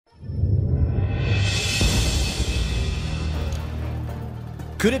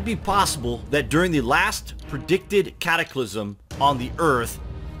Could it be possible that during the last predicted cataclysm on the Earth,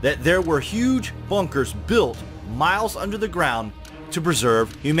 that there were huge bunkers built miles under the ground to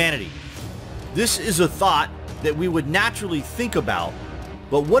preserve humanity? This is a thought that we would naturally think about,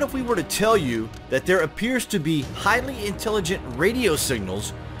 but what if we were to tell you that there appears to be highly intelligent radio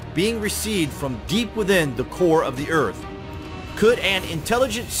signals being received from deep within the core of the Earth? Could an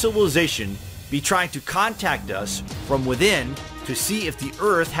intelligent civilization be trying to contact us from within to see if the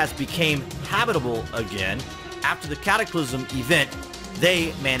Earth has become habitable again after the cataclysm event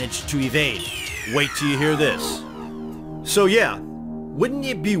they managed to evade? Wait till you hear this. So yeah, wouldn't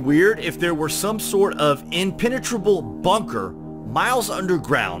it be weird if there were some sort of impenetrable bunker miles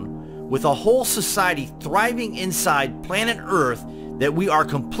underground with a whole society thriving inside planet Earth that we are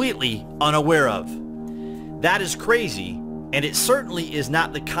completely unaware of? That is crazy, and it certainly is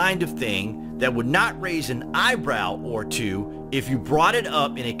not the kind of thing that would not raise an eyebrow or two if you brought it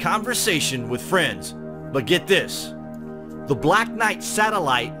up in a conversation with friends. But get this, the Black Knight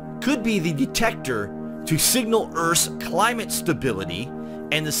satellite could be the detector to signal Earth's climate stability,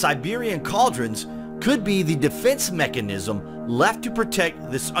 and the Siberian cauldrons could be the defense mechanism left to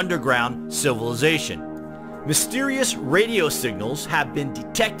protect this underground civilization. Mysterious radio signals have been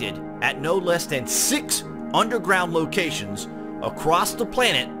detected at no less than 6 underground locations across the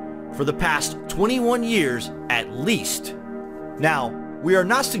planet for the past 21 years at least. Now, we are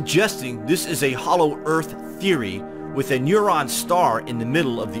not suggesting this is a hollow Earth theory with a neutron star in the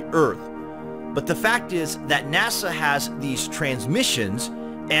middle of the Earth, but the fact is that NASA has these transmissions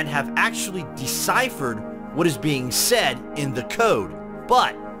and have actually deciphered what is being said in the code.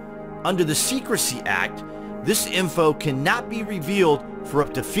 But under the Secrecy Act, this info cannot be revealed for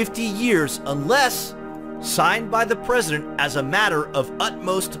up to 50 years unless signed by the president as a matter of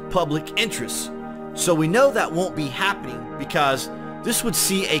utmost public interest. So we know that won't be happening because this would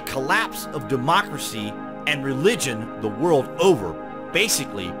see a collapse of democracy and religion the world over.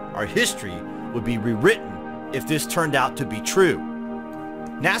 Basically, our history would be rewritten if this turned out to be true.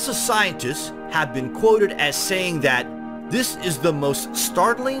 NASA scientists have been quoted as saying that this is the most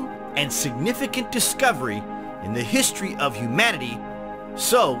startling and significant discovery in the history of humanity,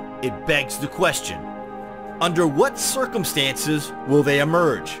 so it begs the question, under what circumstances will they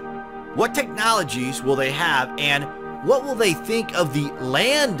emerge? What technologies will they have, and what will they think of the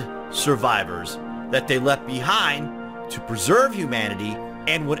land survivors that they left behind to preserve humanity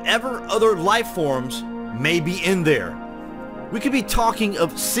and whatever other life forms may be in there? We could be talking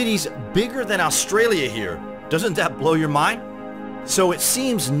of cities bigger than Australia here. Doesn't that blow your mind? So it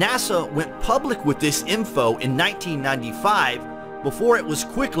seems NASA went public with this info in 1995 before it was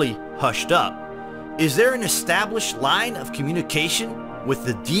quickly hushed up. Is there an established line of communication with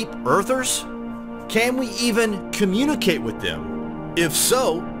the deep earthers? Can we even communicate with them? If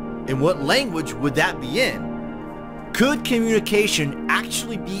so, in what language would that be in? Could communication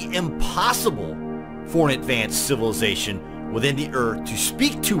actually be impossible for an advanced civilization within the Earth to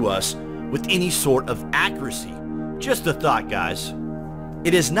speak to us with any sort of accuracy? Just a thought, guys.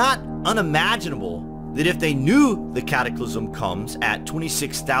 It is not unimaginable that if they knew the cataclysm comes at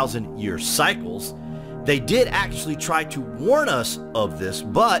 26,000 year cycles, they did actually try to warn us of this,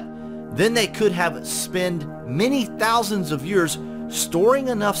 but then they could have spent many thousands of years storing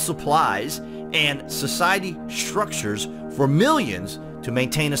enough supplies and society structures for millions to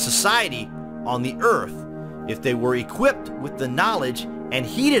maintain a society on the Earth. If they were equipped with the knowledge and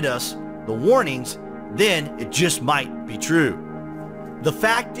heeded us the warnings, then it just might be true. The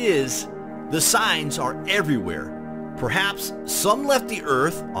fact is, the signs are everywhere. Perhaps some left the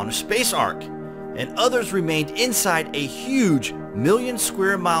Earth on a space ark, and others remained inside a huge million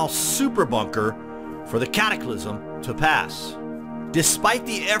square mile super bunker for the cataclysm to pass. Despite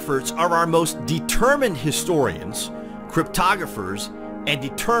the efforts of our most determined historians, cryptographers, and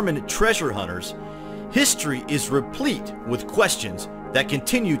determined treasure hunters, history is replete with questions that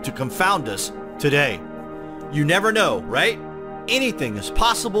continue to confound us today. You never know, right? Anything is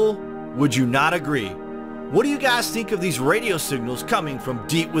possible, would you not agree? What do you guys think of these radio signals coming from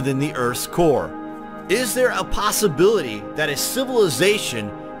deep within the Earth's core? Is there a possibility that a civilization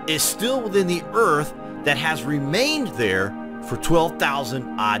is still within the Earth that has remained there for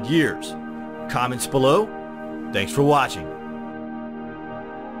 12,000 odd years? Comments below. Thanks for watching.